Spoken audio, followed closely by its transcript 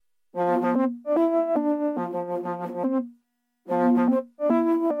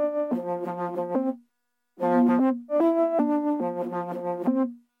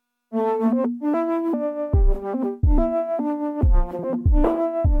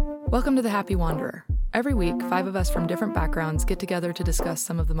Welcome to The Happy Wanderer. Every week, 5 of us from different backgrounds get together to discuss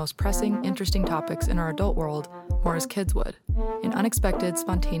some of the most pressing, interesting topics in our adult world, more as kids would, in unexpected,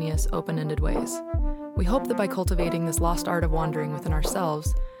 spontaneous, open-ended ways. We hope that by cultivating this lost art of wandering within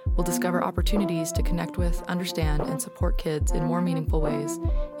ourselves, we'll discover opportunities to connect with, understand, and support kids in more meaningful ways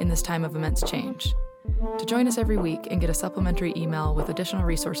in this time of immense change. To join us every week and get a supplementary email with additional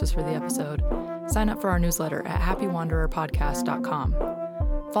resources for the episode, sign up for our newsletter at happywandererpodcast.com.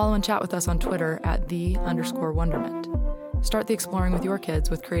 Follow and chat with us on Twitter at @the_wonderment. Start the exploring with your kids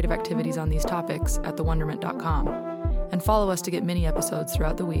with creative activities on these topics at thewonderment.com. And follow us to get mini episodes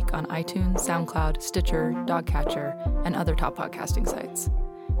throughout the week on iTunes, SoundCloud, Stitcher, Dogcatcher, and other top podcasting sites.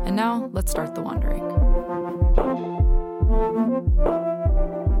 And now, let's start the wandering.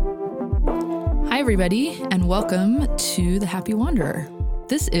 Hi, everybody, and welcome to The Happy Wanderer.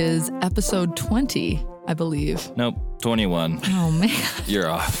 This is episode 20, I believe. Nope, 21. Oh, man. You're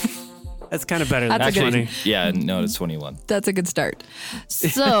off. That's kind of better than That's 20. Yeah, no, it's 21. That's a good start.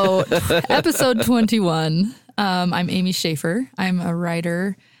 So, episode 21. I'm Amy Schaefer. I'm a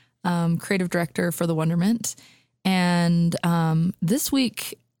writer, creative director for The Wonderment. And this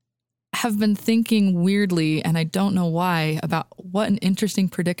week, have been thinking weirdly, and I don't know why, about what an interesting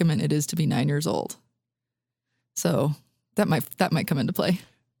predicament it is to be 9 years old. So that might come into play.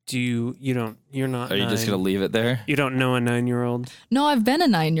 You're not Are you just going to leave it there? You don't know a 9-year-old? No, I've been a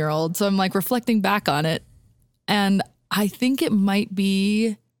 9-year-old, so I'm like reflecting back on it. And I think it might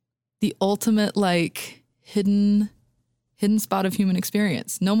be the ultimate like hidden spot of human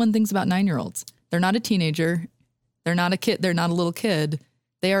experience. No one thinks about 9-year-olds. They're not a teenager. They're not a kid. They're not a little kid.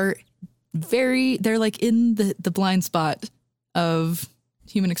 They're like in the blind spot of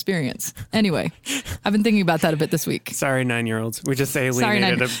human experience. Anyway, I've been thinking about that a bit this week. Sorry, 9-year-olds. We just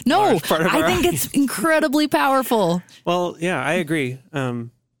alienated No, part of I think it's incredibly powerful. Well, yeah, I agree. Well,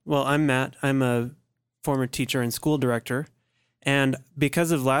 I'm Matt. I'm a former teacher and school director. And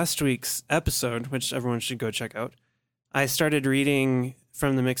because of last week's episode, which everyone should go check out, I started reading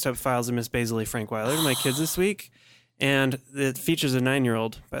from the Mixed Up Files of Miss Basiley Frankweiler to my kids this week. And it features a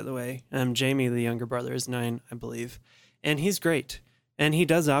 9-year-old, by the way. Jamie, the younger brother, is 9, I believe. And he's great. And he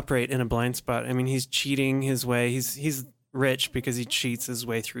does operate in a blind spot. I mean, he's cheating his way. He's rich because he cheats his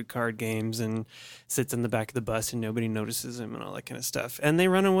way through card games and sits in the back of the bus and nobody notices him and all that kind of stuff. And they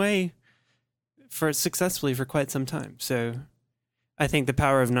run away successfully for quite some time. So I think the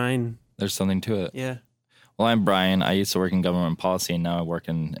power of 9. There's something to it. Yeah. Well, I'm Brian. I used to work in government policy, and now I work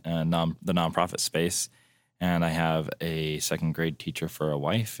in the nonprofit space. And I have a second grade teacher for a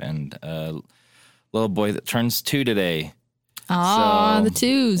wife and a little boy that turns 2 today. Ah, the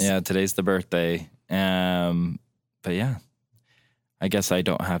 2s. Yeah, today's the birthday. But yeah, I guess I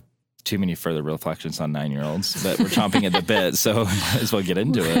don't have too many further reflections on 9-year-olds, but we're chomping at the bit, so might as well get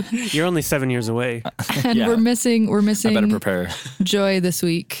into it. You're only 7 years away. And yeah. we're missing I better prepare. Joy this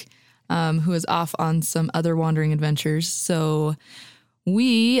week, who is off on some other wandering adventures. So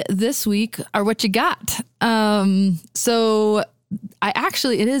we this week are what you got. So I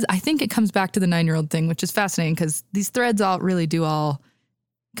think it comes back to the 9-year-old thing, which is fascinating because these threads really do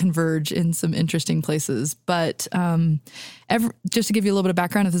converge in some interesting places. But just to give you a little bit of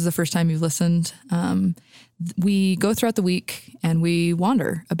background, if this is the first time you've listened, we go throughout the week and we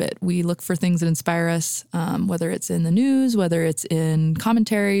wander a bit. We look for things that inspire us, whether it's in the news, whether it's in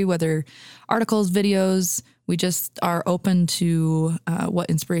commentary, whether articles, videos. We just are open to what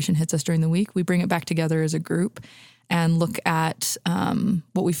inspiration hits us during the week. We bring it back together as a group and look at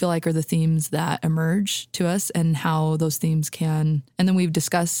what we feel like are the themes that emerge to us and how those themes and then we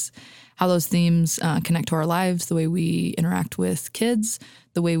discuss how those themes connect to our lives, the way we interact with kids,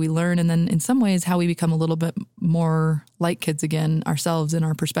 the way we learn, and then in some ways how we become a little bit more like kids again ourselves in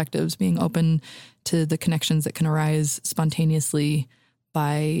our perspectives, being open to the connections that can arise spontaneously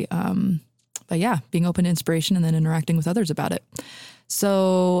by being open to inspiration and then interacting with others about it.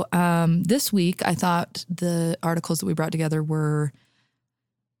 So this week, I thought the articles that we brought together were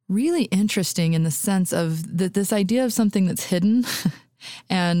really interesting in the sense of this idea of something that's hidden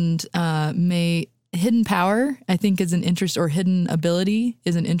and hidden power, I think, is an interest, or hidden ability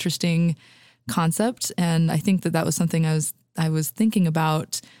is an interesting concept. And I think that was something I was thinking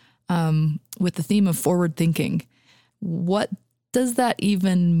about with the theme of forward thinking. What does that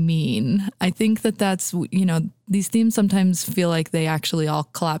even mean? I think that's, these themes sometimes feel like they actually all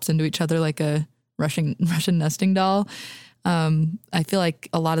collapse into each other like a Russian nesting doll. I feel like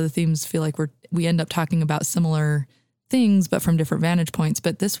a lot of the themes feel like we end up talking about similar things, but from different vantage points.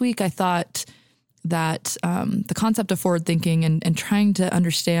 But this week I thought that the concept of forward thinking and trying to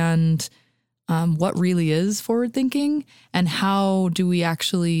understand what really is forward thinking and how do we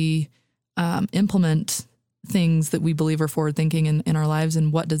actually implement things that we believe are forward thinking in our lives,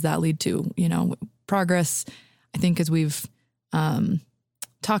 and what does that lead to? Progress, I think, as we've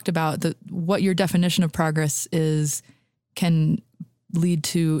talked about, what your definition of progress is can lead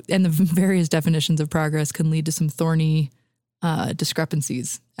to, and the various definitions of progress can lead to some thorny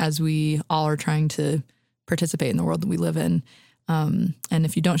discrepancies as we all are trying to participate in the world that we live in. And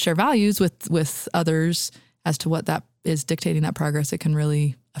if you don't share values with others as to what that is dictating that progress, it can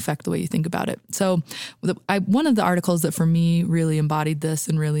really affect the way you think about it. So one of the articles that for me really embodied this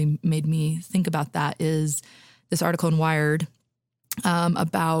and really made me think about that is this article in Wired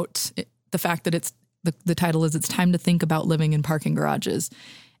about the fact that the title is "It's Time to Think About Living in Parking Garages."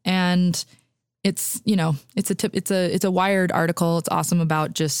 And it's a Wired article. It's awesome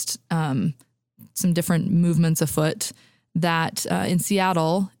about just some different movements afoot that in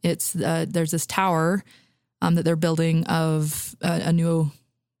Seattle, there's this tower that they're building of a new,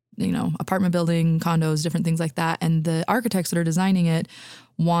 apartment building, condos, different things like that. And the architects that are designing it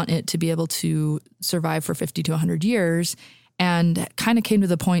want it to be able to survive for 50 to 100 years. And kind of came to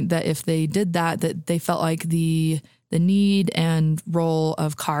the point that if they did that they felt like the need and role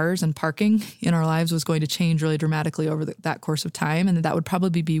of cars and parking in our lives was going to change really dramatically over that course of time. And that would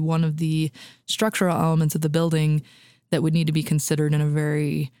probably be one of the structural elements of the building that would need to be considered in a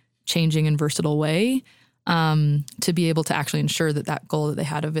very changing and versatile way to be able to actually ensure that goal that they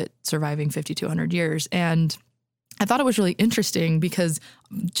had of it surviving 50 to 100 years. And I thought it was really interesting because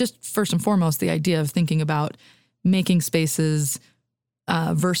just first and foremost, the idea of thinking about making spaces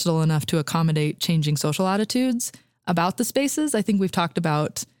versatile enough to accommodate changing social attitudes about the spaces. I think we've talked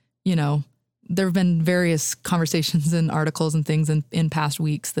about, there have been various conversations and articles and things in past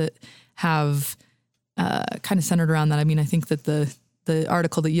weeks that have kind of centered around that. I mean, I think that the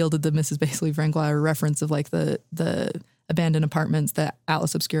article that yielded the Mrs. Basely Frankweiler reference of like the abandoned apartments, the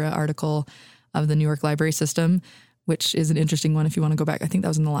Atlas Obscura article of the New York Library System, which is an interesting one if you want to go back. I think that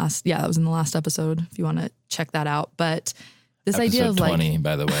was in the last episode, if you want to check that out. But this episode idea of 20,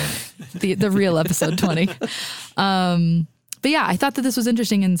 by the way, the real episode 20. But yeah, I thought that this was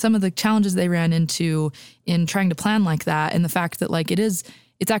interesting, and some of the challenges they ran into in trying to plan like that, and the fact that like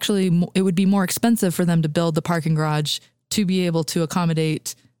it would be more expensive for them to build the parking garage to be able to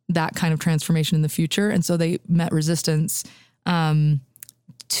accommodate that kind of transformation in the future. And so they met resistance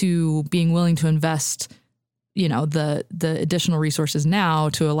to being willing to invest, the additional resources now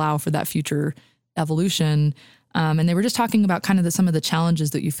to allow for that future evolution. And they were just talking about kind of some of the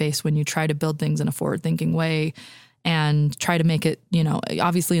challenges that you face when you try to build things in a forward-thinking way and try to make it,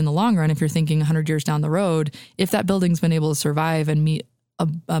 obviously in the long run, if you're thinking 100 years down the road, if that building's been able to survive and meet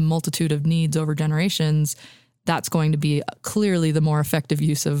a multitude of needs over generations, that's going to be clearly the more effective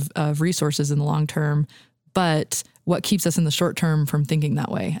use of resources in the long term. But what keeps us in the short term from thinking that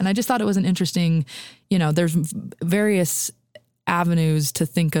way? And I just thought it was an interesting, there's various avenues to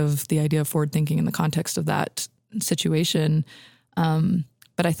think of the idea of forward thinking in the context of that situation.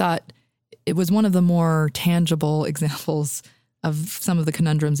 But I thought it was one of the more tangible examples of some of the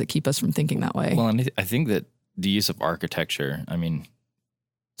conundrums that keep us from thinking that way. Well, and I think that the use of architecture, I mean,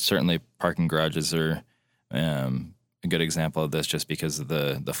 certainly parking garages are a good example of this just because of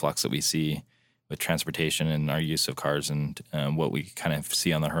the flux that we see with transportation and our use of cars and what we kind of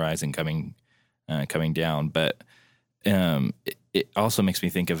see on the horizon coming down. But it also makes me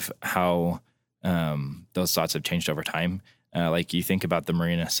think of how those thoughts have changed over time. Like you think about the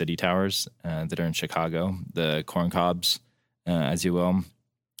Marina City Towers that are in Chicago, the corn cobs, as you will.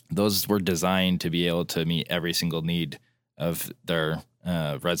 Those were designed to be able to meet every single need of their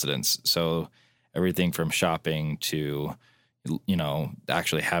residents. So everything from shopping to,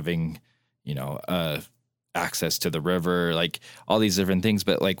 actually having, access to the river, like all these different things.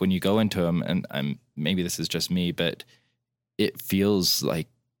 But like when you go into them, and maybe this is just me, but it feels like,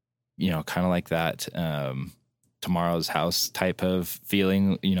 kind of like that Tomorrow's House type of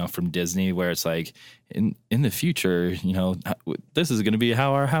feeling, from Disney, where it's like in the future, this is going to be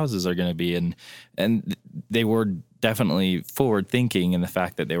how our houses are going to be. And they were definitely forward thinking in the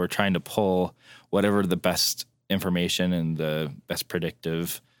fact that they were trying to pull whatever the best information and the best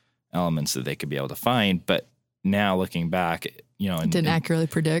predictive elements that they could be able to find. But now looking back, didn't accurately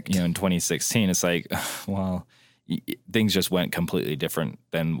predict, in 2016, it's like, well, things just went completely different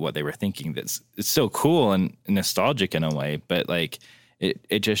than what they were thinking. It's so cool and nostalgic in a way, but like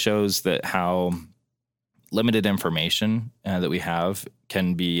it just shows that how limited information that we have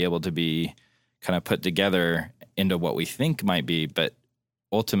can be able to be kind of put together into what we think might be, but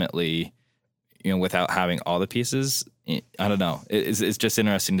ultimately, without having all the pieces. I don't know. It's just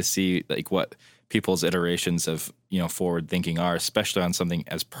interesting to see like what people's iterations of, forward thinking are, especially on something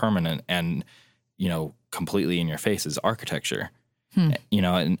as permanent and, completely in your face as architecture.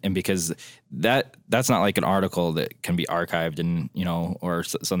 And because that's not like an article that can be archived and, or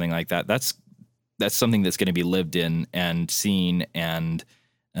something like that. That's something that's going to be lived in and seen and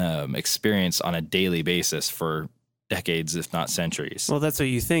experienced on a daily basis for decades, if not centuries. Well, that's what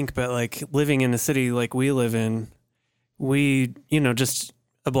you think, but like living in a city like we live in, we, just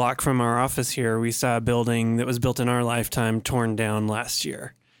a block from our office here, we saw a building that was built in our lifetime torn down last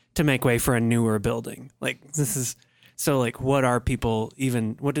year to make way for a newer building. Like this is so like, what are people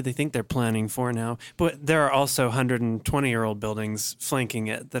what do they think they're planning for now? But there are also 120-year-old buildings flanking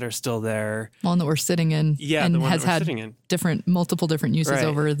it that are still there. One that we're sitting in, and has had multiple different uses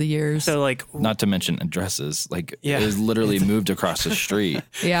over the years. So like, not to mention addresses, like it was literally moved across the street.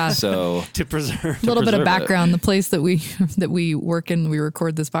 Yeah. So to preserve a little bit of background, the place that we work in, we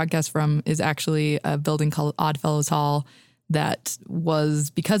record this podcast from, is actually a building called Oddfellows Hall that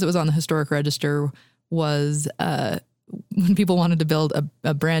was, because it was on the historic register, was when people wanted to build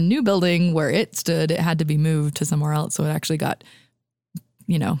a brand new building where it stood, it had to be moved to somewhere else. So it actually got,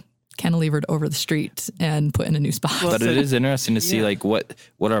 cantilevered over the street and put in a new spot. But it is interesting to see like what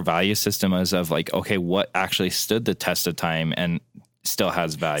our value system is of like, okay, what actually stood the test of time and still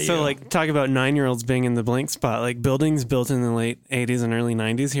has value. So like talk about 9-year-olds being in the blank spot, like buildings built in the late 80s and early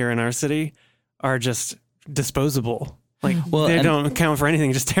 90s here in our city are just disposable. Like they don't count for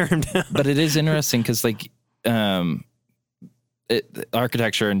anything, just tear them down. But it is interesting because like,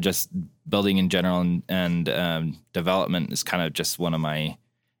 architecture and just building in general and development is kind of just one of my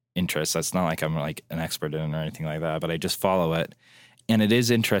interests. That's not like I'm like an expert in it or anything like that, but I just follow it. And it is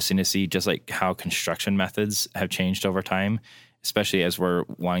interesting to see just like how construction methods have changed over time, especially as we're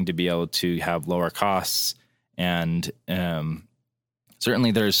wanting to be able to have lower costs. And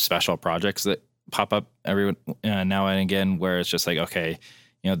certainly there's special projects that pop up every now and again where it's just like, okay,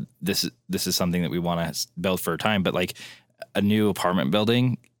 this is something that we want to build for a time, but like a new apartment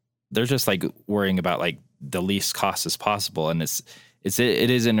building, they're just like worrying about like the least cost as possible. And it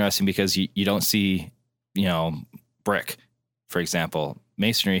is interesting because you don't see, brick, for example,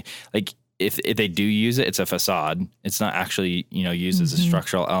 masonry. Like if they do use it, it's a facade. It's not actually, used as a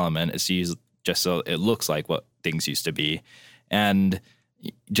structural element. It's used just so it looks like what things used to be. And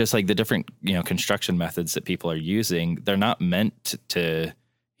just like the different, construction methods that people are using, they're not meant to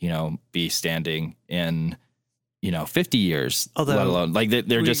be standing in, 50 years, let alone like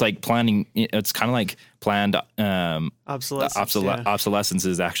they're just like planning. It's kind of like planned obsolescence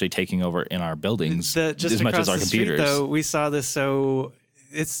is actually taking over in our buildings as much as our computers. Street, though, we saw this. So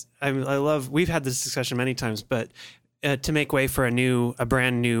we've had this discussion many times, but to make way for a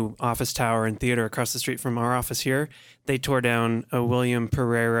brand new office tower and theater across the street from our office here, they tore down a William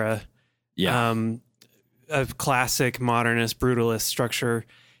Pereira, a classic modernist brutalist structure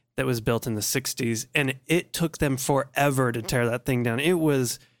that was built in the 60s. And it took them forever to tear that thing down. It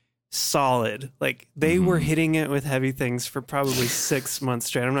was solid. Like they were hitting it with heavy things for probably 6 months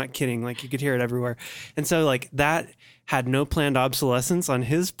straight. I'm not kidding. Like you could hear it everywhere. And so like that had no planned obsolescence on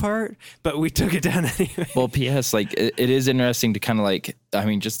his part, but we took it down anyway. Well, P.S. like it is interesting to kind of like, I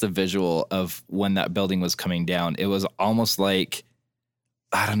mean, just the visual of when that building was coming down, it was almost like,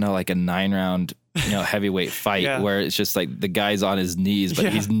 I don't know, like a 9-round, heavyweight fight where it's just like the guy's on his knees, but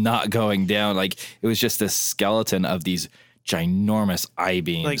he's not going down. Like it was just a skeleton of these ginormous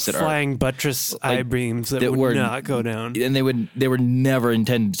I-beams, like flying buttress I-beams that would not go down, and they were never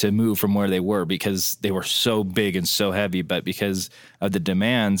intended to move from where they were because they were so big and so heavy. But because of the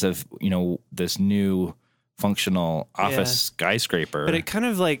demands of this new functional office skyscraper, but it kind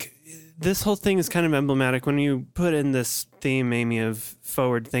of like this whole thing is kind of emblematic when you put in this theme, Amy, of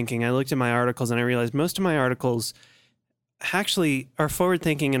forward thinking. I looked at my articles and I realized most of my articles actually are forward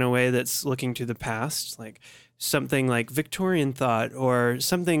thinking in a way that's looking to the past, like something like Victorian thought or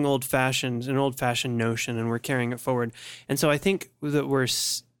something old-fashioned, an old-fashioned notion, and we're carrying it forward. And so I think that we're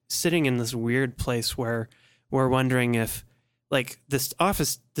sitting in this weird place where we're wondering if, like, this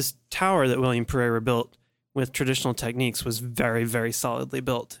tower that William Pereira built with traditional techniques was very, very solidly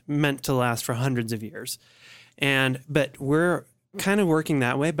built, meant to last for hundreds of years. But we're kind of working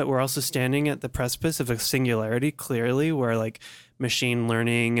that way, but we're also standing at the precipice of a singularity, clearly, where, like, machine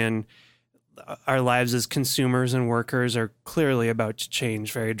learning and our lives as consumers and workers are clearly about to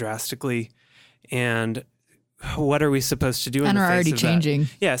change very drastically. And what are we supposed to do? And are already changing.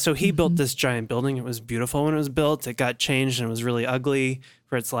 Yeah. So he built this giant building. It was beautiful when it was built. It got changed and it was really ugly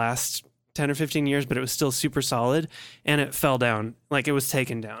for its last 10 or 15 years, but it was still super solid, and it fell down, like it was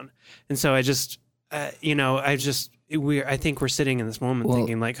taken down. And so I just, I think we're sitting in this moment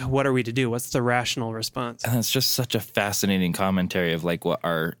thinking like, what are we to do? What's the rational response? And it's just such a fascinating commentary of like what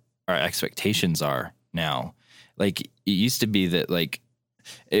our expectations are now. Like it used to be that like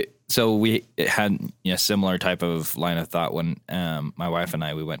it had a similar type of line of thought when my wife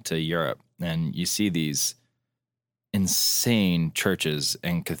and we went to Europe, and you see these insane churches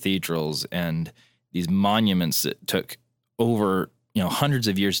and cathedrals and these monuments that took over, hundreds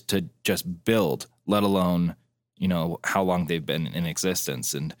of years to just build, let alone, how long they've been in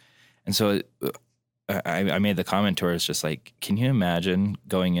existence. And so I made the comment to her, it's just like, can you imagine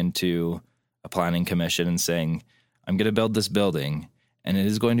going into a planning commission and saying, I'm going to build this building and it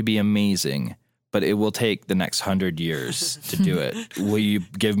is going to be amazing, but it will take the next 100 years to do it. Will you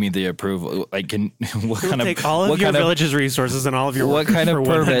give me the approval? Like, take all of your village's resources and all of your work for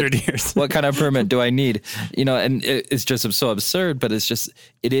 100 years. What kind of permit do I need? And it's just so absurd, but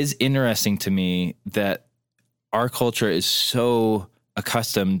it is interesting to me that our culture is so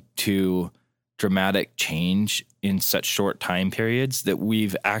accustomed to dramatic change in such short time periods that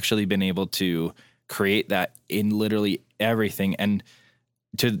we've actually been able to create that in literally everything. And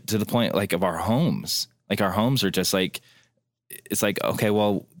to the point like of our homes, like our homes are just like, it's like, okay,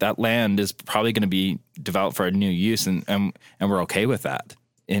 well, that land is probably going to be developed for a new use, and we're okay with that.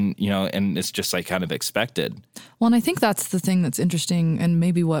 And, and it's just like kind of expected. Well, and I think that's the thing that's interesting, and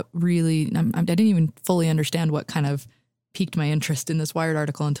maybe what really, I didn't even fully understand what kind of piqued my interest in this Wired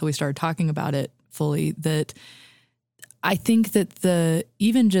article until we started talking about it fully, that I think that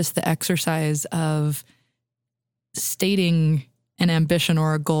even just the exercise of stating an ambition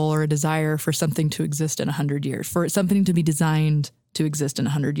or a goal or a desire for something to exist in 100 years, for something to be designed to exist in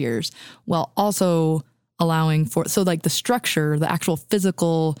 100 years, while also allowing for, so like the structure, the actual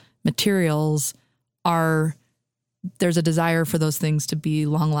physical materials there's a desire for those things to be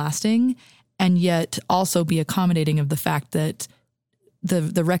long lasting, and yet also be accommodating of the fact that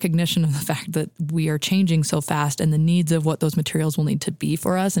the recognition of the fact that we are changing so fast, and the needs of what those materials will need to be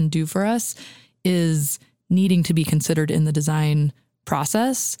for us and do for us is needing to be considered in the design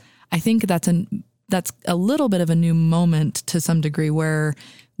process. I think that's a little bit of a new moment to some degree, where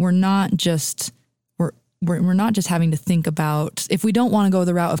we're not just having to think about, if we don't want to go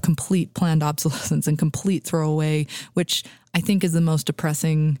the route of complete planned obsolescence and complete throwaway, which I think is the most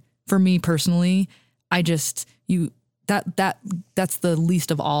depressing for me personally. That's the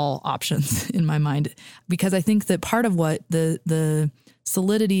least of all options in my mind, because I think that part of what the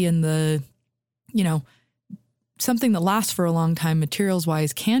solidity and the, something that lasts for a long time materials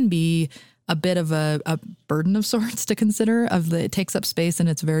wise can be a bit of a burden of sorts to consider, it takes up space and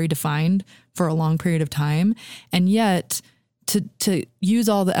it's very defined for a long period of time. And yet to use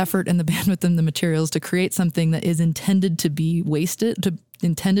all the effort and the bandwidth and the materials to create something that is intended to be wasted,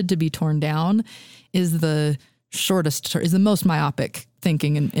 intended to be torn down, is the most myopic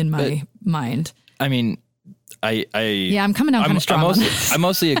thinking in my mind. I mean, I'm coming out kind of strong. I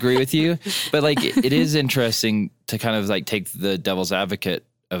mostly agree with you, but like it is interesting to kind of like take the devil's advocate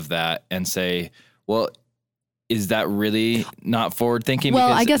of that and say, well, is that really not forward thinking?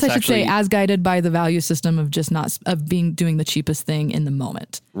 Well, I guess I should say as guided by the value system of just doing the cheapest thing in the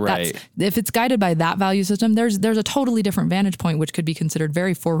moment. Right. If it's guided by that value system, there's a totally different vantage point, which could be considered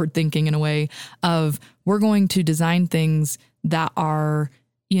very forward thinking in a way of, we're going to design things that are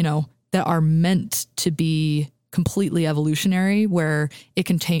meant to be completely evolutionary, where it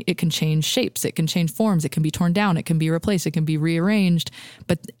can change shapes, it can change forms, it can be torn down, it can be replaced, it can be rearranged.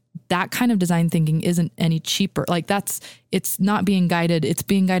 But that kind of design thinking isn't any cheaper. Like it's not being guided. It's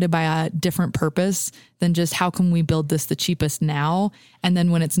being guided by a different purpose than just how can we build this the cheapest now, and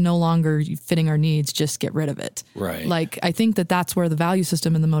then when it's no longer fitting our needs, just get rid of it. Right. Like I think that's where the value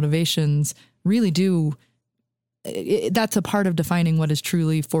system and the motivations really do. That's a part of defining what is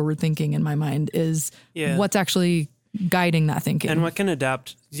truly forward thinking in my mind, is what's actually guiding that thinking. And what can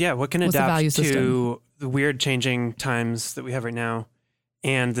adapt to the weird changing times that we have right now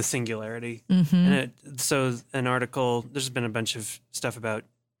and the singularity. Mm-hmm. And so an article, there's been a bunch of stuff about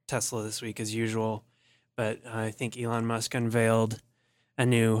Tesla this week as usual, but I think Elon Musk unveiled a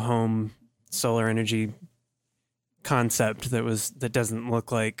new home solar energy concept that doesn't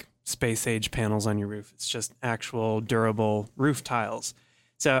look like space age panels on your roof. It's just actual durable roof tiles.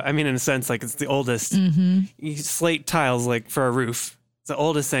 So, I mean, in a sense, like it's the oldest slate tiles, like for a roof. It's the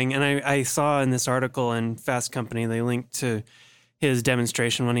oldest thing. And I saw in this article in Fast Company, they linked to his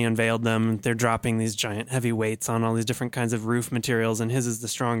demonstration when he unveiled them. They're dropping these giant heavy weights on all these different kinds of roof materials, and his is the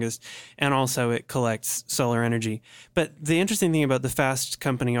strongest. And also it collects solar energy. But the interesting thing about the Fast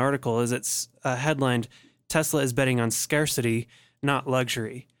Company article is it's headlined, Tesla is betting on scarcity, not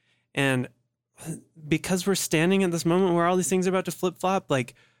luxury. And because we're standing at this moment where all these things are about to flip-flop,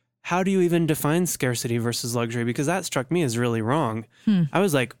 like, how do you even define scarcity versus luxury? Because that struck me as really wrong. I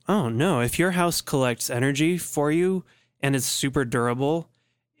was like, oh no, if your house collects energy for you and it's super durable,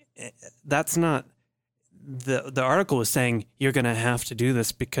 that's not, the article was saying you're going to have to do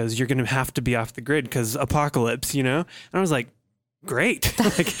this because you're going to have to be off the grid because apocalypse, you know? And I was like, great.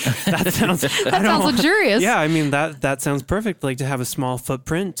 Like, that sounds luxurious. Yeah, I mean, that sounds perfect. Like, to have a small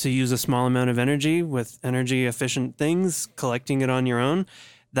footprint, to use a small amount of energy with energy efficient things, collecting it on your own.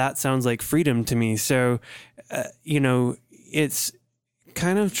 That sounds like freedom to me. So, it's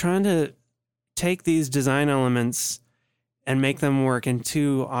kind of trying to take these design elements and make them work in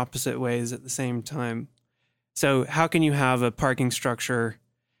two opposite ways at the same time. So how can you have a parking structure?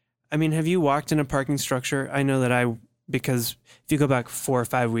 I mean, have you walked in a parking structure? I know that because if you go back 4 or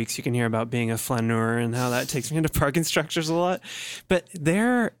 5 weeks, you can hear about being a flaneur and how that takes me into parking structures a lot. But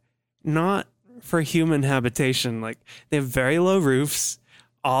they're not for human habitation. Like, they have very low roofs.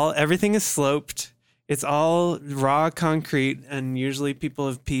 Everything is sloped. It's all raw concrete, and usually people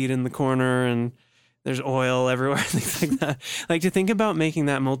have peed in the corner and there's oil everywhere, things like that. Like, to think about making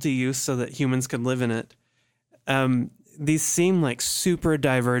that multi-use so that humans could live in it. These seem like super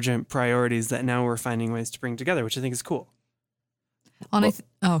divergent priorities that now we're finding ways to bring together, which I think is cool. I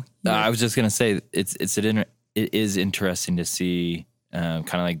was just going to say it is interesting to see kind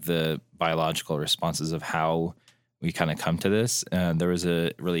of like the biological responses of how we kind of come to this. There was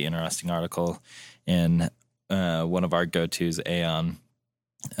a really interesting article in one of our go-tos, Aeon,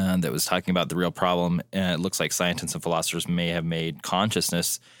 that was talking about the real problem. And it looks like scientists and philosophers may have made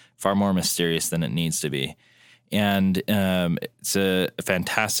consciousness far more mysterious than it needs to be. And it's a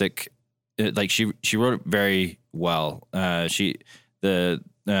fantastic, like, she wrote it very well. What's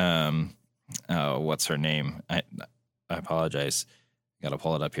her name? I apologize. Got to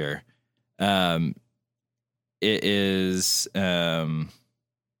pull it up here. It is Annal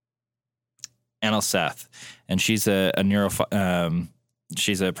Seth, and she's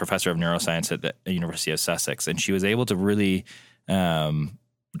she's a professor of neuroscience at the University of Sussex, and she was able to really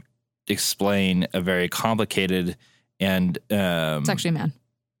explain a very complicated and it's actually a man.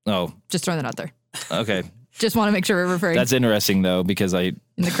 Oh, just throwing that out there. Okay. Just want to make sure we're referring. That's interesting though, because in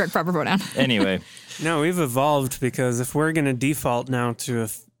the correct proper pronoun. Anyway. No, we've evolved, because if we're going to default now to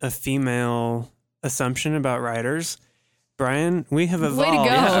a female assumption about writers, Brian, we have evolved. Way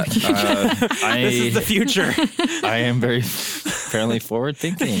to go. This is the future. I am very fairly forward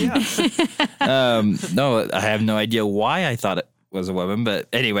thinking. No, I have no idea why I thought it was a woman, but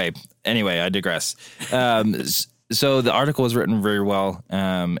anyway, I digress. So the article was written very well,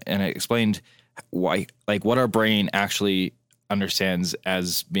 and it explained why, like, what our brain actually understands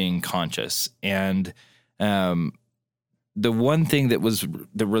as being conscious. And the one thing that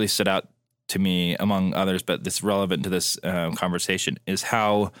really stood out to me, among others, but that's relevant to this conversation, is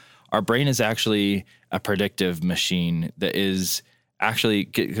how our brain is actually a predictive machine that is actually,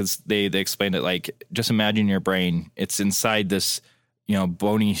 because they explained it like, just imagine your brain. It's inside this,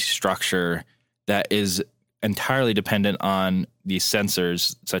 bony structure that is entirely dependent on these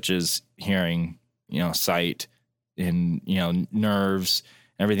sensors, such as hearing, sight, and, nerves,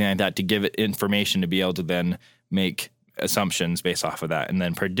 everything like that, to give it information to be able to then make assumptions based off of that, and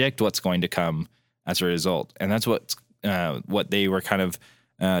then predict what's going to come as a result. And that's what they were kind of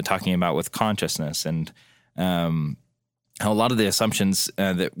talking about with consciousness, and how a lot of the assumptions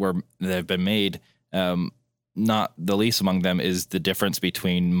that have been made, not the least among them is the difference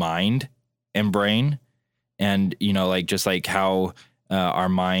between mind and brain, and just like how our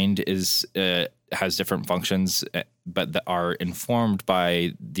mind has different functions, but that are informed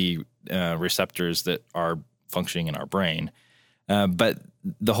by the receptors that are functioning in our brain. But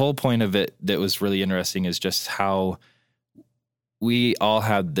the whole point of it that was really interesting is just how we all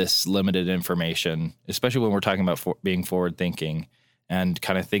have this limited information, especially when we're talking about being forward thinking and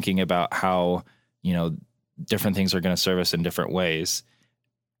kind of thinking about how, different things are going to serve us in different ways.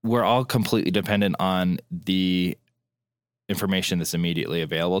 We're all completely dependent on the information that's immediately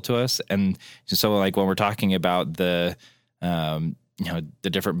available to us. And so, like, when we're talking about the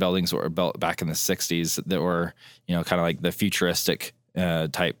different buildings that were built back in the 60s that were, kind of like the futuristic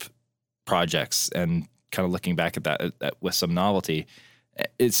type projects, and kind of looking back at that with some novelty,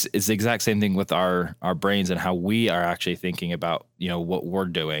 it's the exact same thing with our brains and how we are actually thinking about, what we're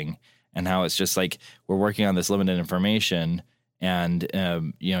doing, and how it's just like we're working on this limited information, And,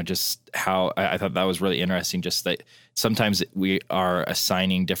 just how I thought that was really interesting, just that sometimes we are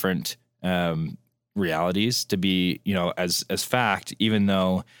assigning different realities to be, as fact, even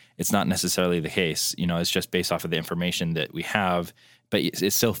though it's not necessarily the case. It's just based off of the information that we have, but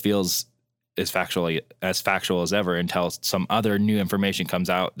it still feels as factual as ever until some other new information comes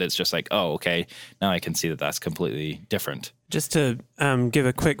out that's just like, oh, okay, now I can see that that's completely different. Just to give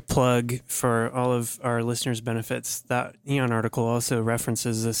a quick plug for all of our listeners' benefits, that Eon article also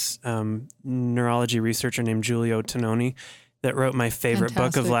references this neurology researcher named Giulio Tononi that wrote my favorite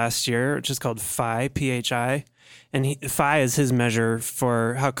book of last year, which is called Phi, Phi. And Phi is his measure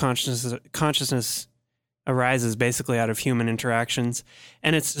for how consciousness arises basically out of human interactions.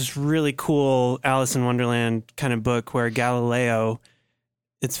 And it's this really cool Alice in Wonderland kind of book where Galileo,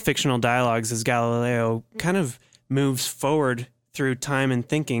 it's fictional dialogues as Galileo kind of moves forward through time and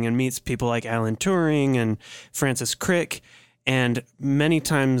thinking and meets people like Alan Turing and Francis Crick. And many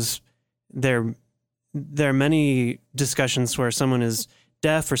times there are many discussions where someone is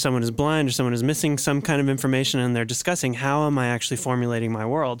deaf or someone is blind or someone is missing some kind of information, and they're discussing how am I actually formulating my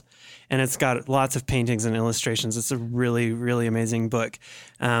world. And it's got lots of paintings and illustrations. It's a really, really amazing book.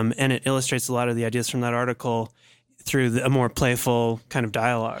 And it illustrates a lot of the ideas from that article through a more playful kind of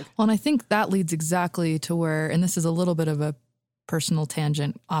dialogue. Well, and I think that leads exactly to where, and this is a little bit of a personal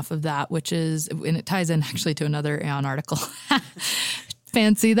tangent off of that, which is, and it ties in actually to another Aeon article.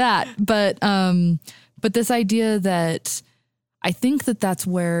 Fancy that. But this idea that I think that that's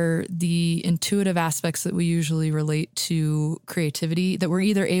where the intuitive aspects that we usually relate to creativity, that we're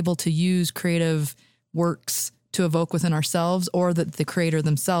either able to use creative works to evoke within ourselves, or that the creator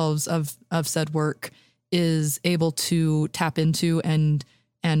themselves of said work is able to tap into and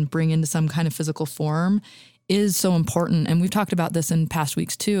bring into some kind of physical form, is so important. And we've talked about this in past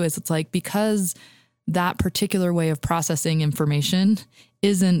weeks too, is it's like, because that particular way of processing information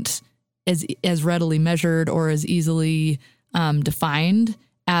isn't as readily measured or as easily defined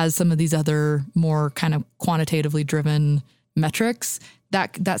as some of these other more kind of quantitatively driven metrics,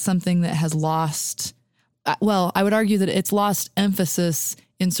 that's something that has lost, well, I would argue that it's lost emphasis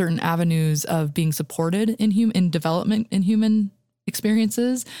in certain avenues of being supported in development in human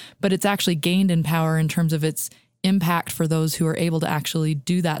experiences, but it's actually gained in power in terms of its impact for those who are able to actually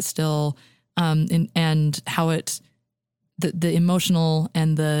do that still, and how the emotional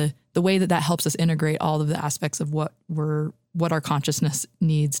and the way that helps us integrate all of the aspects of what our consciousness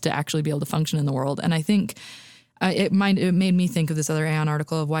needs to actually be able to function in the world. And I think it made me think of this other Aeon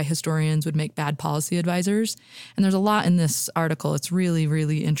article of why historians would make bad policy advisors. And there's a lot in this article. It's really,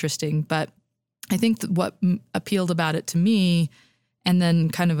 really interesting. But I think that what appealed about it to me, and then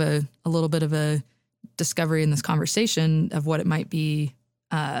kind of a little bit of a discovery in this conversation of what it might be,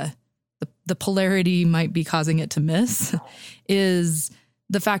 the polarity might be causing it to miss, is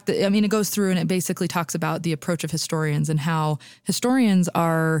the fact that, I mean, it goes through and it basically talks about the approach of historians and how historians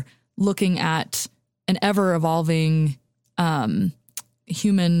are looking at an ever-evolving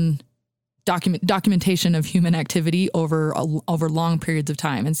human documentation of human activity over long periods of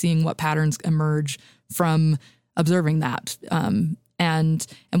time, and seeing what patterns emerge from observing that, and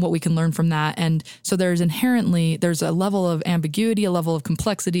what we can learn from that. And so there's a level of ambiguity, a level of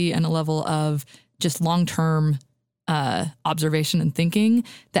complexity, and a level of just long-term observation and thinking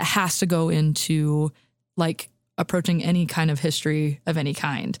that has to go into like approaching any kind of history of any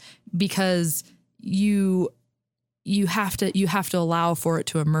kind, because you have to allow for it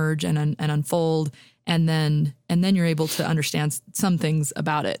to emerge and unfold, and then you're able to understand some things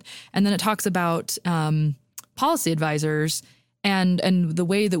about it. And then it talks about policy advisors and the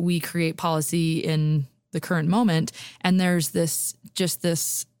way that we create policy in the current moment. And there's this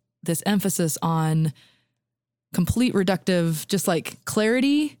emphasis on complete reductive, just like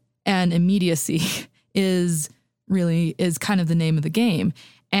clarity and immediacy is kind of the name of the game.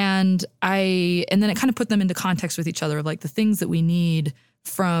 And then it kind of put them into context with each other of like the things that we need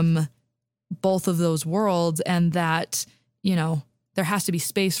from both of those worlds, and that, there has to be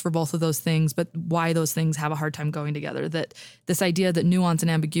space for both of those things, but why those things have a hard time going together. That this idea that nuance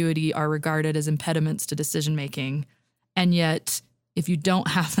and ambiguity are regarded as impediments to decision making. And yet, if you don't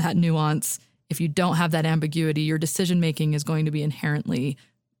have that nuance, if you don't have that ambiguity, your decision making is going to be inherently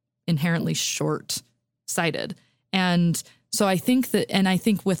short-sighted. And so I think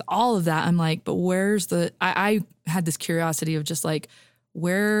with all of that, I'm like, but where's I had this curiosity of just like,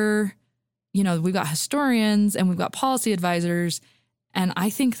 where, we've got historians and we've got policy advisors. And I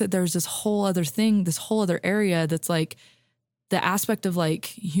think that there's this whole other thing, this whole other area that's like the aspect of like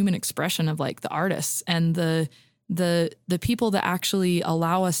human expression of like the artists and the people that actually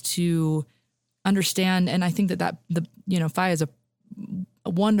allow us to understand. And I think phi is a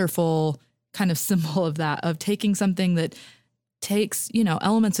wonderful kind of symbol of that, of taking something that takes,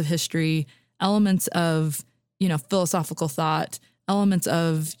 elements of history, elements of, philosophical thought, elements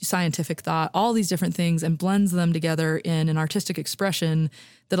of scientific thought, all these different things, and blends them together in an artistic expression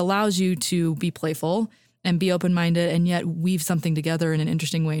that allows you to be playful and be open-minded, and yet weave something together in an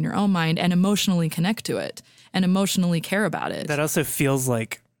interesting way in your own mind and emotionally connect to it and emotionally care about it. That also feels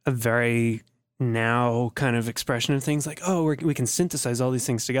like a very now kind of expression of things, like, oh, we can synthesize all these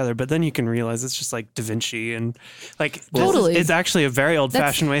things together, but then you can realize it's just like Da Vinci and like totally. It's actually a very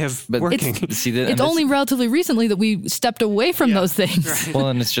old-fashioned way of working. It's only relatively recently that we stepped away from those things. Right. Well,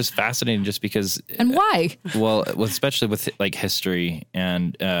 and it's just fascinating just because. And why? Well, especially with like history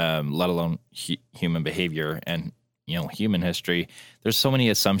and let alone human behavior and human history, there's so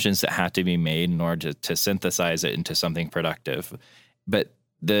many assumptions that have to be made in order to synthesize it into something productive. But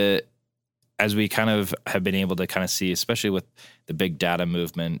as we kind of have been able to kind of see, especially with the big data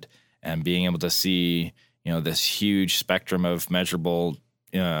movement and being able to see, this huge spectrum of measurable,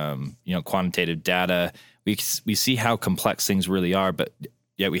 quantitative data, we see how complex things really are, but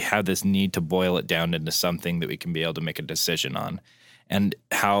yet we have this need to boil it down into something that we can be able to make a decision on. And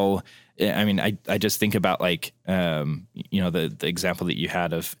how, I just think about like, the example that you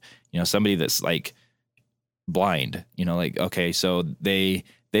had of, somebody that's like blind, okay, so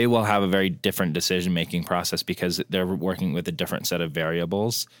they will have a very different decision-making process because they're working with a different set of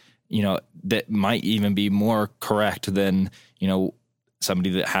variables, that might even be more correct than, somebody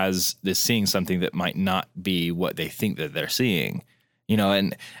that is seeing something that might not be what they think that they're seeing,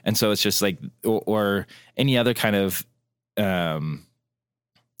 and so it's just like, or any other kind of,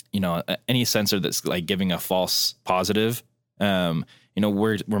 any sensor that's like giving a false positive,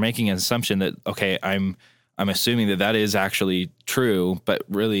 we're making an assumption that, okay, I'm assuming that is actually true, but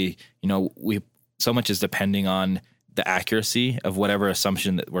really, so much is depending on the accuracy of whatever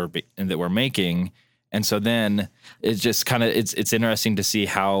assumption that we're making, and so then it's just kind of it's interesting to see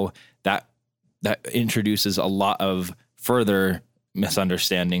how that introduces a lot of further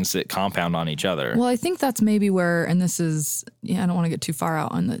misunderstandings that compound on each other. Well, I think that's maybe where, and this is, I don't want to get too far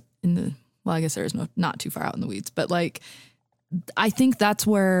out well, I guess there is not too far out in the weeds, but like, I think that's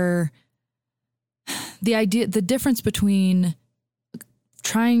where the difference between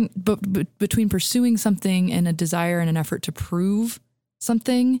between pursuing something in a desire and an effort to prove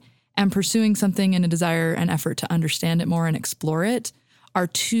something and pursuing something in a desire and effort to understand it more and explore it are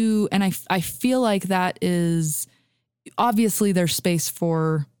two. And I feel like that is obviously there's space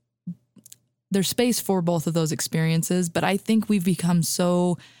for both of those experiences. But I think we've become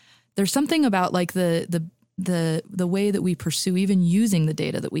there's something about like the way that we pursue even using the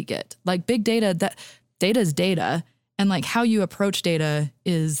data that we get, like big data, that data is data, and like how you approach data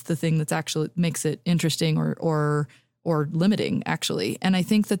is the thing that's actually makes it interesting or limiting, actually. And I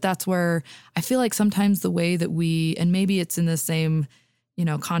think that's where I feel like sometimes the way that and maybe it's in the same,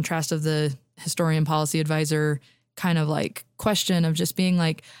 contrast of the historian policy advisor kind of like question of just being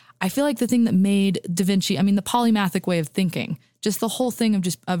like, I feel like the thing that made Da Vinci, the polymathic way of thinking, just the whole thing of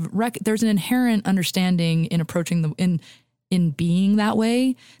there's an inherent understanding in approaching in being that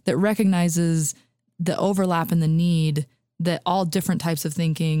way that recognizes the overlap and the need that all different types of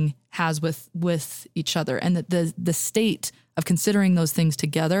thinking has with each other, and that the state of considering those things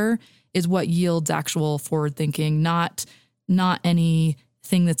together is what yields actual forward thinking, not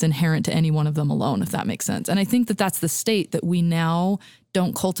anything that's inherent to any one of them alone, if that makes sense. And I think that's the state that we now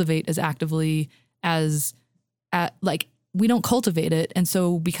don't cultivate as actively we don't cultivate it. And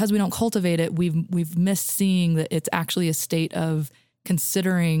so because we don't cultivate it, we've missed seeing that it's actually a state of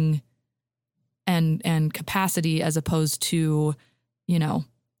considering and capacity as opposed to,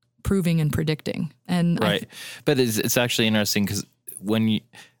 proving and predicting. And right. But it's actually interesting because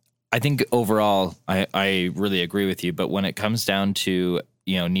I think overall, I really agree with you, but when it comes down to,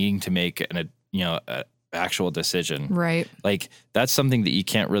 needing to make an actual decision, right? Like that's something that you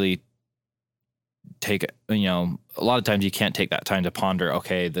can't really take, a lot of times you can't take that time to ponder,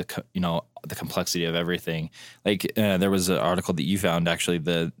 okay, the complexity of everything. Like there was an article that you found, actually,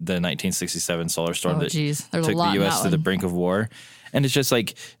 the 1967 solar storm that took the U.S. to the brink of war. And it's just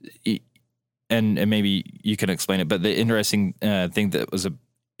like, and maybe you can explain it, but the interesting thing that was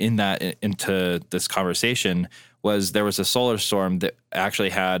into this conversation was there was a solar storm that actually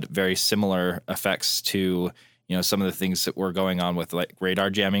had very similar effects to some of the things that were going on with like radar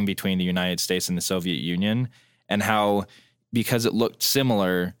jamming between the United States and the Soviet Union, and how, because it looked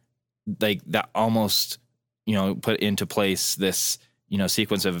similar, like that almost, put into place this,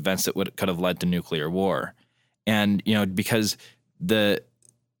 sequence of events that could have led to nuclear war. And, because the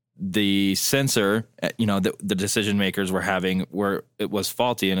the sensor, the decision makers were having where it was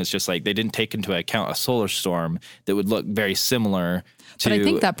faulty, and it's just like they didn't take into account a solar storm that would look very similar to. But I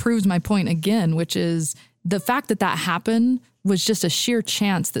think that proves my point again, which is the fact that happened was just a sheer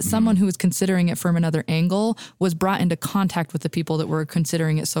chance that someone who was considering it from another angle was brought into contact with the people that were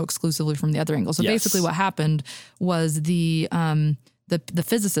considering it so exclusively from the other angle. So basically what happened was the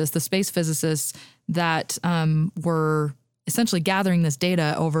physicists, the space physicists that were essentially gathering this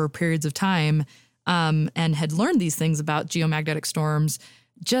data over periods of time and had learned these things about geomagnetic storms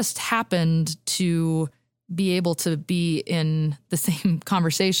just happened to be able to be in the same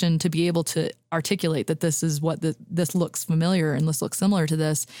conversation, to be able to articulate that this is what this looks familiar and this looks similar to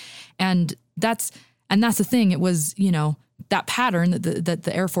this. And that's the thing. It was, that pattern that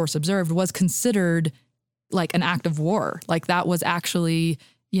the Air Force observed was considered like an act of war. Like that was actually,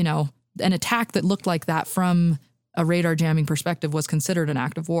 an attack that looked like that from a radar jamming perspective was considered an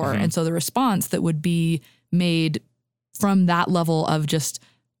act of war. And so the response that would be made from that level of just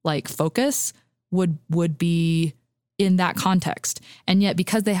like focus would be in that context. And yet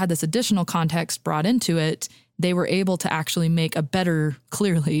because they had this additional context brought into it, they were able to actually make a better,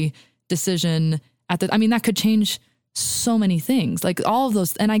 clearly, decision that could change so many things, like all of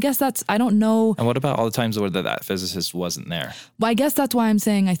those. And I guess I don't know. And what about all the times where that physicist wasn't there? Well, I guess that's why I'm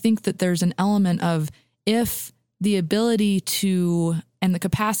saying I think that there's an element of if the ability to and the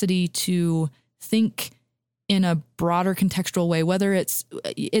capacity to think in a broader contextual way, whether it's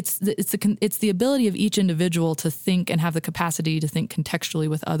the ability of each individual to think and have the capacity to think contextually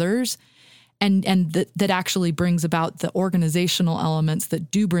with others, and that actually brings about the organizational elements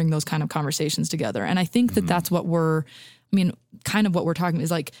that do bring those kind of conversations together. And I think that that's what kind of what we're talking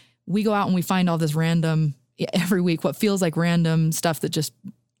is like, we go out and we find all this random every week, what feels like random stuff that just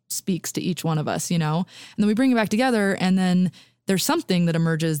speaks to each one of us, and then we bring it back together, and then there's something that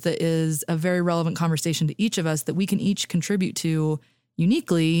emerges that is a very relevant conversation to each of us that we can each contribute to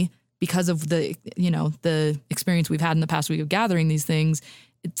uniquely because of the experience we've had in the past week of gathering these things.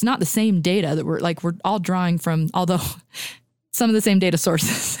 It's not the same data that we're all drawing from, although some of the same data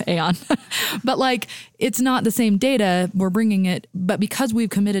sources, Aeon, but like, it's not the same data. We're bringing it, but because we've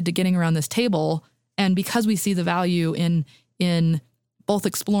committed to getting around this table and because we see the value in both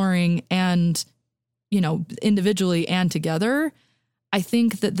exploring and, individually and together, I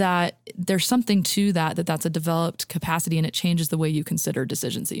think that there's something to that's a developed capacity, and it changes the way you consider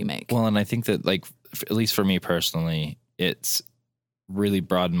decisions that you make. Well, and I think that, like, at least for me personally, it's really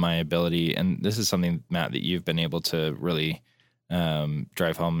broadened my ability. And this is something, Matt, that you've been able to really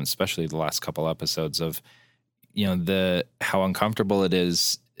drive home, especially the last couple episodes of, how uncomfortable it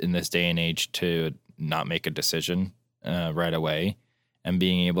is in this day and age to not make a decision right away. And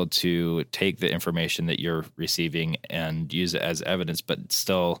being able to take the information that you're receiving and use it as evidence, but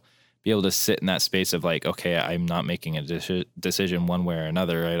still be able to sit in that space of like, okay, I'm not making a decision one way or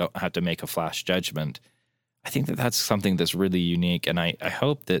another. I don't have to make a flash judgment. I think that that's something that's really unique. And I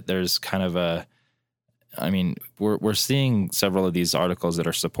hope that there's kind of we're seeing several of these articles that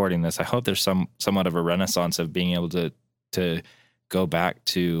are supporting this. I hope there's somewhat of a renaissance of being able to go back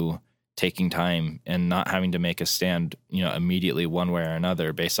to taking time and not having to make a stand, immediately one way or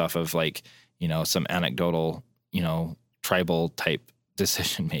another based off of like, some anecdotal, tribal type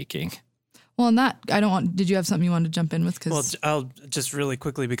decision making. Well, and did you have something you wanted to jump in with? Well, I'll just really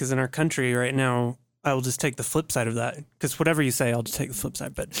quickly, because in our country right now, I will just take the flip side of that, because whatever you say, I'll just take the flip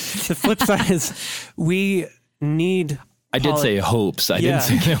side. But the flip side is we need... I did say hopes. I didn't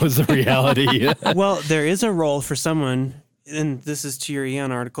say that was the reality. Well, there is a role for someone, and this is to your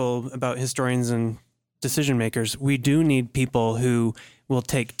Eon article about historians and decision makers. We do need people who will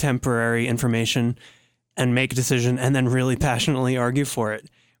take temporary information and make a decision and then really passionately argue for it.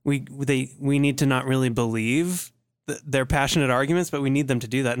 We need to not really believe their passionate arguments, but we need them to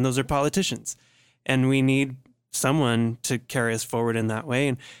do that. And those are politicians. And we need someone to carry us forward in that way.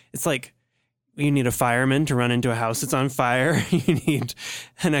 And it's like, you need a fireman to run into a house that's on fire. You need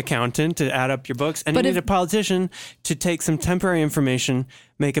an accountant to add up your books. And you need a politician to take some temporary information,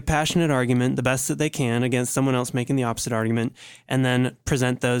 make a passionate argument, the best that they can, against someone else making the opposite argument, and then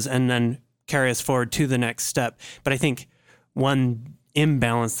present those and then carry us forward to the next step. But I think one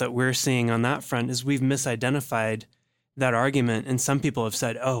imbalance that we're seeing on that front is we've misidentified that argument. And some people have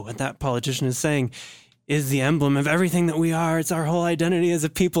said, oh, what that politician is saying is the emblem of everything that we are. It's our whole identity as a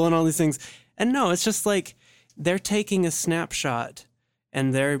people and all these things. And no, it's just like they're taking a snapshot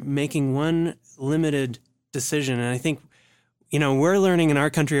and they're making one limited decision. And I think, we're learning in our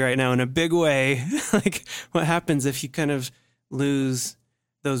country right now in a big way, like what happens if you kind of lose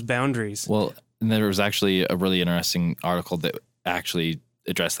those boundaries. Well, and there was actually a really interesting article that actually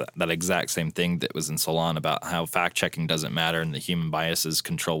address that exact same thing that was in Salon about how fact checking doesn't matter and the human biases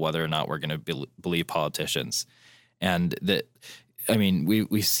control whether or not we're going to believe politicians. And that, I mean,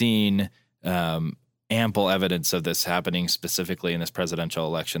 we've seen ample evidence of this happening specifically in this presidential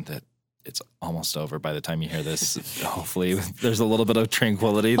election, that it's almost over by the time you hear this. Hopefully there's a little bit of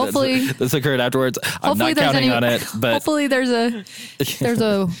tranquility that's occurred afterwards. I'm not counting on it, but hopefully there's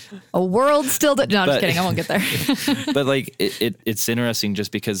a world still that, no, I'm just kidding. I won't get there. But like, it's interesting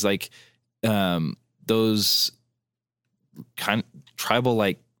just because like, those kind of tribal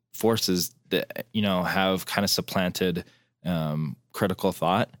like forces that, you know, have kind of supplanted, critical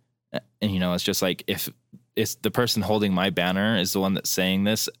thought. And, you know, it's just like, if it's the person holding my banner is the one that's saying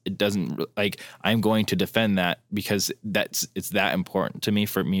this, it doesn't, like, I'm going to defend that because it's that important to me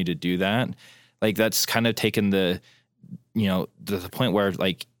for me to do that. Like, that's kind of taken the point where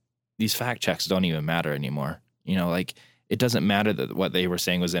like these fact checks don't even matter anymore. You know, like, it doesn't matter that what they were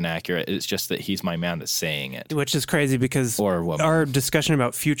saying was inaccurate. It's just that he's my man that's saying it. Which is crazy because our discussion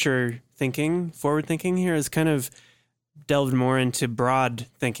about future thinking, forward thinking here is kind of delved more into broad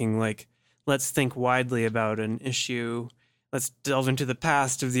thinking, like, let's think widely about an issue. Let's delve into the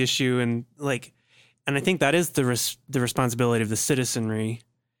past of the issue. And I think that is the responsibility of the citizenry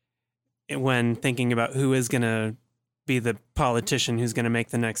when thinking about who is going to be the politician who's going to make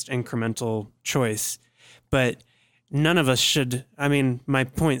the next incremental choice. But none of us should, I mean, my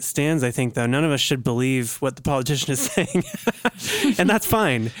point stands, I think, though, none of us should believe what the politician is saying. And that's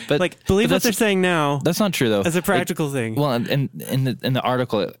fine. But believe what they're saying now. That's not true, though. As a practical thing. Well, and in the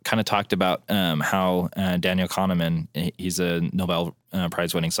article, it kind of talked about how Daniel Kahneman, he's a Nobel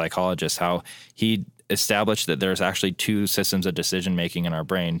Prize-winning psychologist, how he established that there's actually two systems of decision-making in our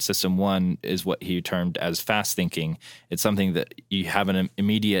brain. System one is what he termed as fast thinking. It's something that you have an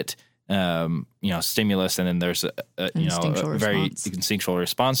immediate stimulus, and then there's a very instinctual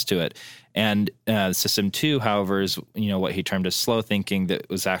response to it. And system two, however, is, what he termed as slow thinking, that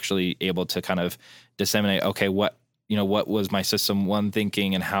was actually able to kind of disseminate, okay, what was my system one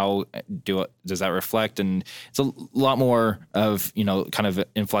thinking and how does that reflect? And it's a lot more of, kind of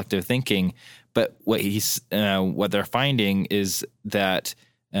inflective thinking. But what they're finding is that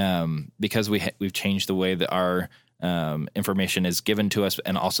because we've changed the way that our information is given to us,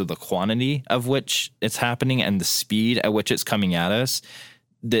 and also the quantity of which it's happening and the speed at which it's coming at us,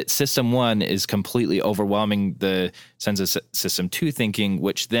 that system one is completely overwhelming the sense of system two thinking,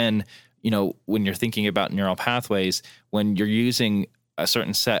 which then, when you're thinking about neural pathways, when you're using a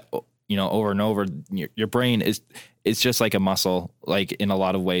certain set, over and over, your brain is just like a muscle, like in a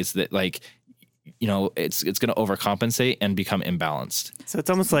lot of ways that it's going to overcompensate and become imbalanced. So it's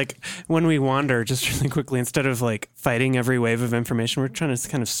almost like when we wander, just really quickly, instead of like fighting every wave of information, we're trying to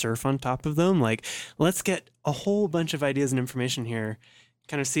kind of surf on top of them. Like, let's get a whole bunch of ideas and information here,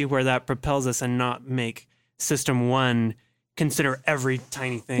 kind of see where that propels us, and not make system one consider every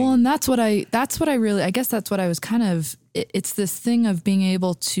tiny thing. Well, and that's what I was kind of, it's this thing of being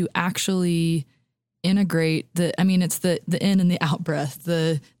able to actually integrate it's the in and the out breath,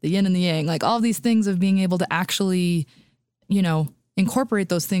 the yin and the yang, like all these things of being able to actually, incorporate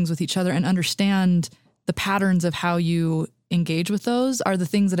those things with each other and understand the patterns of how you engage with those are the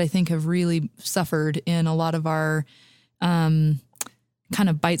things that I think have really suffered in a lot of our kind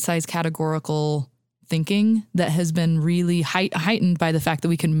of bite-sized categorical thinking that has been really heightened by the fact that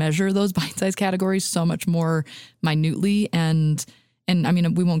we can measure those bite-sized categories so much more minutely. And I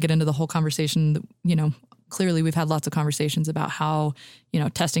mean, we won't get into the whole conversation. Clearly we've had lots of conversations about how,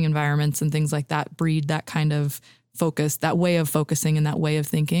 testing environments and things like that breed that kind of focus, that way of focusing and that way of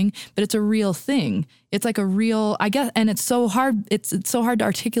thinking. But it's a real thing. It's like a real, I guess, and it's so hard. It's so hard to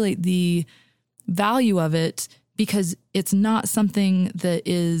articulate the value of it because it's not something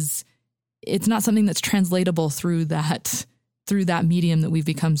that's translatable through that medium that we've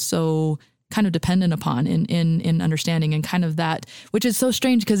become so kind of dependent upon in understanding, and kind of that, which is so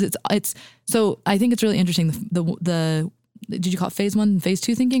strange because it's so I think it's really interesting. The did you call it phase one and phase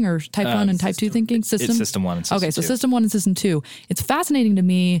two thinking, or type one and type two thinking system? It's system one and system two. Okay, so system one and system two. It's fascinating to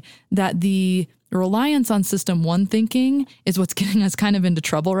me that the reliance on system one thinking is what's getting us kind of into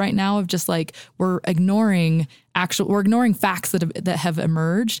trouble right now, of just like we're ignoring facts that have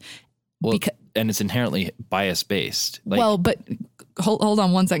emerged. Well, and it's inherently bias based. But hold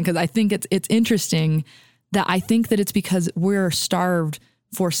on one second, because I think it's interesting that I think that it's because we're starved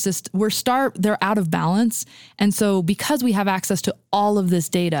for they're out of balance. And so because we have access to all of this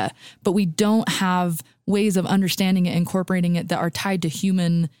data, but we don't have ways of understanding it, incorporating it that are tied to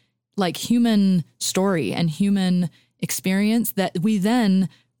human story and human experience, that we then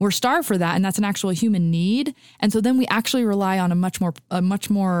we're starved for that. And that's an actual human need. And so then we actually rely on a much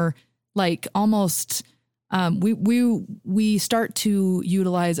more like almost, we start to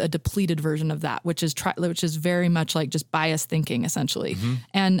utilize a depleted version of that, which is very much like just biased thinking essentially.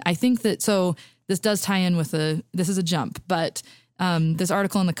 And I think that, so this does tie in with this is a jump, but this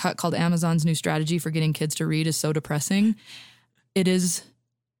article in The Cut called Amazon's New Strategy for Getting Kids to Read is so depressing. It is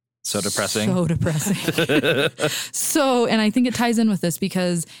so depressing. So depressing. And I think it ties in with this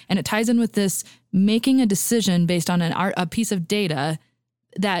it ties in with this making a decision based on a piece of data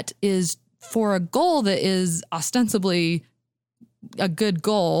that is for a goal that is ostensibly a good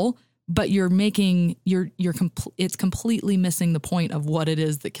goal, but it's completely missing the point of what it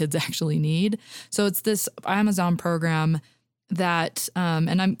is that kids actually need. So it's this Amazon program that,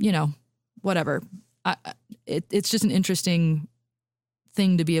 and I'm, whatever. It's just an interesting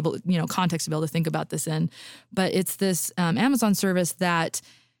thing to be able, context to be able to think about this in. But it's this Amazon service that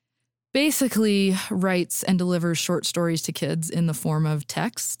basically writes and delivers short stories to kids in the form of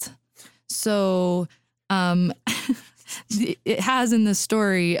text. So it has in the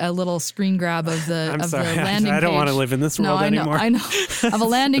story a little screen grab of the landing page. I don't want to live in this world anymore. I know. Of a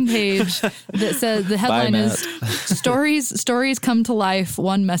landing page that says the headline is stories come to life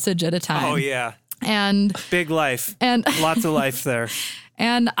one message at a time. Oh yeah. And big life. And lots of life there.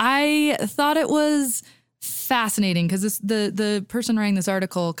 And I thought it was fascinating because the person writing this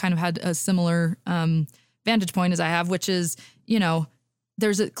article kind of had a similar vantage point as I have, which is,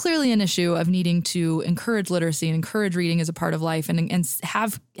 there's clearly an issue of needing to encourage literacy and encourage reading as a part of life and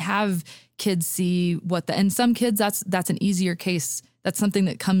have kids see and some kids, that's an easier case. That's something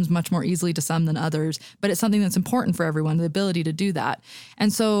that comes much more easily to some than others, but it's something that's important for everyone, the ability to do that.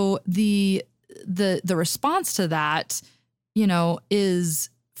 And so the response to that, is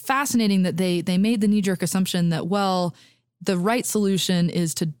fascinating that they made the knee-jerk assumption that, well, the right solution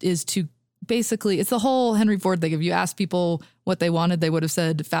is to basically, it's the whole Henry Ford thing. If you asked people what they wanted, they would have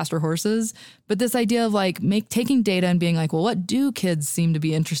said faster horses. But this idea of like taking data and being like, well, what do kids seem to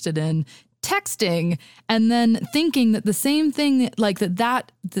be interested in? Texting, and then thinking that the same thing, like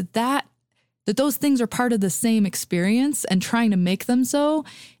that those things are part of the same experience and trying to make them so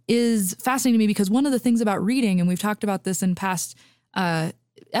is fascinating to me, because one of the things about reading, and we've talked about this in past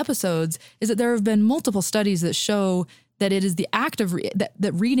episodes, is that there have been multiple studies that show that it is the act of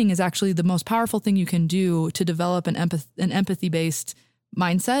that reading is actually the most powerful thing you can do to develop an empathy-based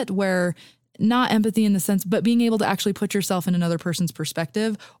mindset, where not empathy in the sense, but being able to actually put yourself in another person's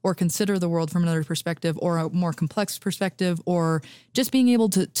perspective or consider the world from another perspective or a more complex perspective, or just being able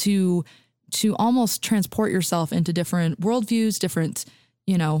to almost transport yourself into different worldviews, different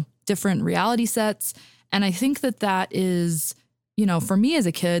reality sets. And I think that is, for me as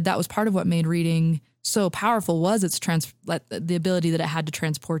a kid, that was part of what made reading so powerful, was the ability that it had to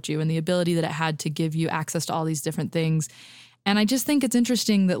transport you and the ability that it had to give you access to all these different things. And I just think it's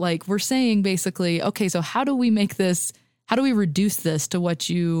interesting that, like, we're saying basically, okay, so how do we reduce this to what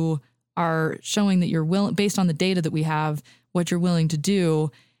you are showing that you're willing, based on the data that we have, what you're willing to do.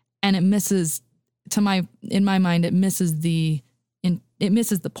 And it misses, in my mind, it misses the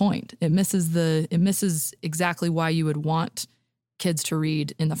point. It misses exactly why you would want kids to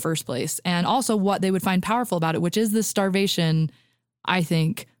read in the first place. And also what they would find powerful about it, which is this starvation, I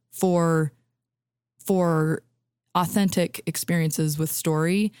think, for authentic experiences with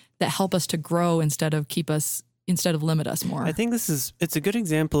story that help us to grow instead of limit us more. I think it's a good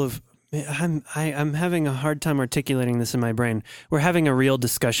example of, I'm having a hard time articulating this in my brain. We're having a real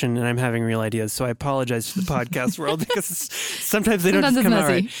discussion and I'm having real ideas. So I apologize to the podcast world, because sometimes they don't just come out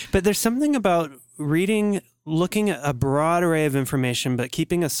right. But there's something about reading, looking at a broad array of information, but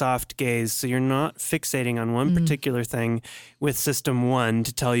keeping a soft gaze. So you're not fixating on one particular thing with system one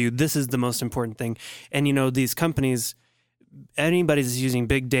to tell you this is the most important thing. And, these companies, anybody's using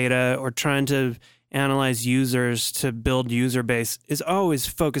big data or trying to analyze users to build user base is always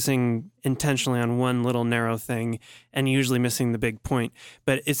focusing intentionally on one little narrow thing and usually missing the big point.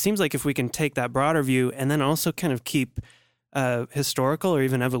 But it seems like if we can take that broader view and then also kind of keep historical or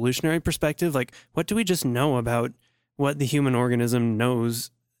even evolutionary perspective, like what do we just know about what the human organism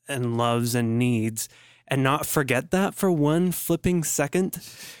knows and loves and needs, and not forget that for one flipping second,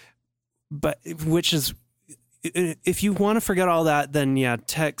 but which is, if you want to forget all that, then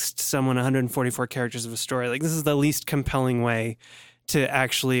text someone 144 characters of a story. Like, this is the least compelling way to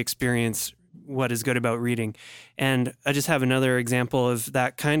actually experience what is good about reading. And I just have another example of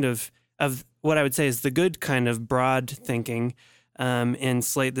that kind of what I would say is the good kind of broad thinking in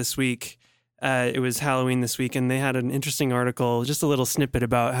Slate this week. It was Halloween this week, and they had an interesting article, just a little snippet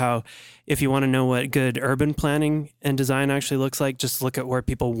about how if you want to know what good urban planning and design actually looks like, just look at where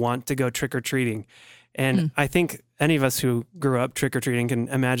people want to go trick-or-treating. And I think any of us who grew up trick-or-treating can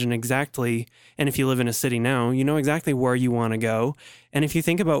imagine exactly, and if you live in a city now, you know exactly where you want to go. And if you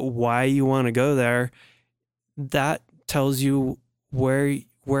think about why you want to go there, that tells you where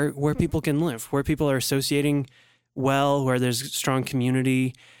people can live, where people are associating well, where there's strong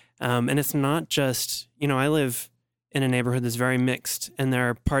community. And it's not just, I live in a neighborhood that's very mixed, and there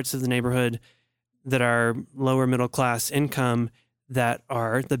are parts of the neighborhood that are lower middle class income that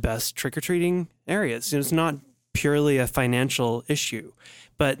are the best trick-or-treating areas. It's not purely a financial issue,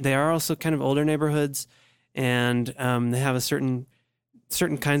 but they are also kind of older neighborhoods, and they have a certain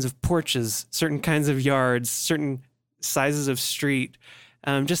kinds of porches, certain kinds of yards, certain sizes of street,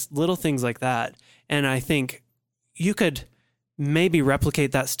 just little things like that. And I think you could maybe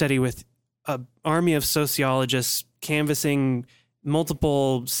replicate that study with an army of sociologists canvassing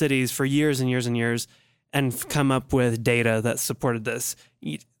multiple cities for years and years and years and come up with data that supported this.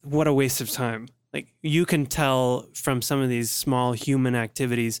 What a waste of time. Like, you can tell from some of these small human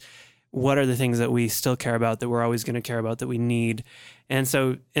activities what are the things that we still care about, that we're always going to care about, that we need. And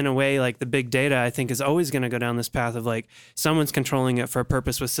so in a way, like, the big data, I think, is always going to go down this path of, like, someone's controlling it for a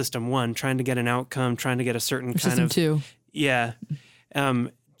purpose with system one, trying to get an outcome, trying to get a certain kind system of... System two. Yeah.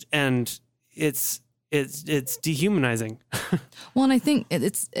 And it's dehumanizing. Well, and I think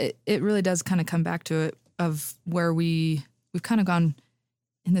it really does kind of come back to it of where we've kind of gone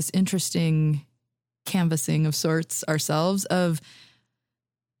in this interesting canvassing of sorts ourselves, of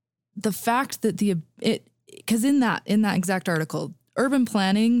the fact that because in that exact article, urban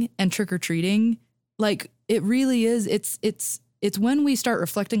planning and trick-or-treating, like, it really is, it's when we start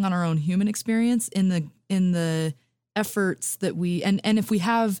reflecting on our own human experience in the efforts that we, and if we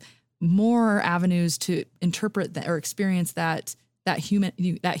have more avenues to interpret that or experience that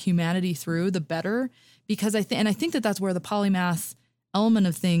humanity through, the better. Because I think that that's where the polymath element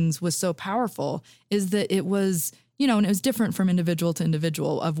of things was so powerful, is that it was, and it was different from individual to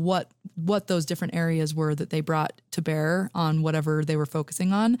individual of what those different areas were that they brought to bear on whatever they were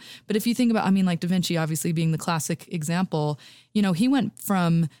focusing on. But if you think about, like Da Vinci obviously being the classic example, he went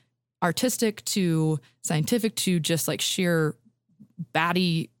from artistic to scientific to just like sheer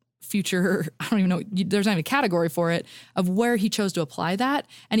batty future. I don't even know, there's not even a category for it, of where he chose to apply that.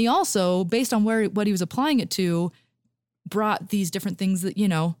 And he also, based on what he was applying it to, brought these different things that,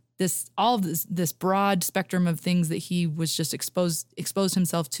 this broad spectrum of things that he was just exposed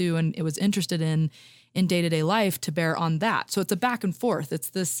himself to and it was interested in day-to-day life to bear on that. So it's a back and forth.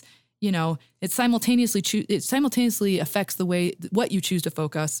 It's this, it simultaneously affects the way, what you choose to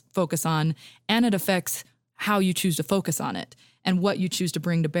focus on, and it affects how you choose to focus on it and what you choose to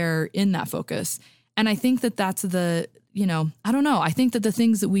bring to bear in that focus. And I think that that's I don't know. I think that the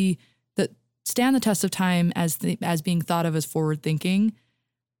things that stand the test of time as being thought of as forward thinking,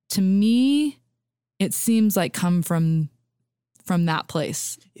 to me, it seems like come from that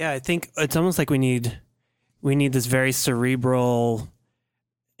place. Yeah, I think it's almost like we need this very cerebral,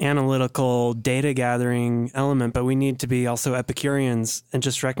 analytical, data gathering element, but we need to be also Epicureans and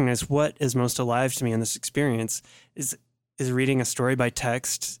just recognize what is most alive to me in this experience. Is reading a story by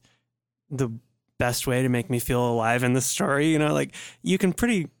text the best way to make me feel alive in the story? Like, you can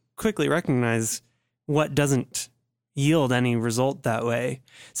pretty quickly recognize what doesn't yield any result that way.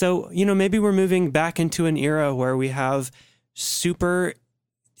 So, maybe we're moving back into an era where we have super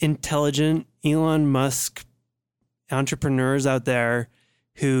intelligent Elon Musk entrepreneurs out there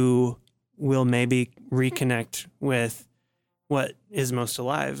who will maybe reconnect with what is most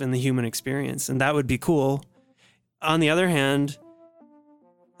alive in the human experience. And that would be cool. On the other hand,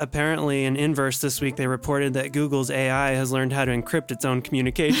 apparently in Inverse this week, they reported that Google's AI has learned how to encrypt its own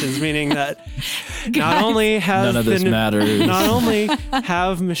communications, meaning that not only have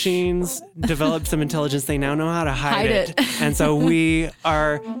machines developed some intelligence, they now know how to hide it. And so we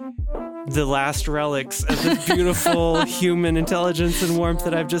are the last relics of the beautiful human intelligence and warmth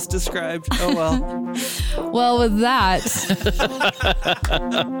that I've just described. Oh, well. Well, with that,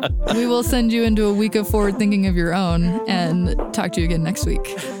 we will send you into a week of forward thinking of your own and talk to you again next week.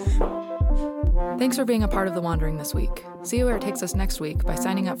 Thanks for being a part of The Wandering this week. See where it takes us next week by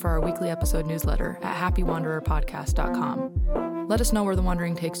signing up for our weekly episode newsletter at happywandererpodcast.com. Let us know where The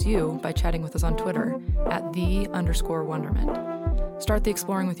Wandering takes you by chatting with us on Twitter at @the_wonderment. Start the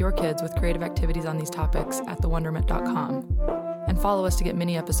exploring with your kids with creative activities on these topics at thewonderment.com. And follow us to get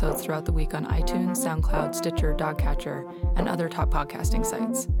mini episodes throughout the week on iTunes, SoundCloud, Stitcher, Dogcatcher, and other top podcasting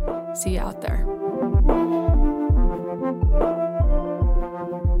sites. See you out there.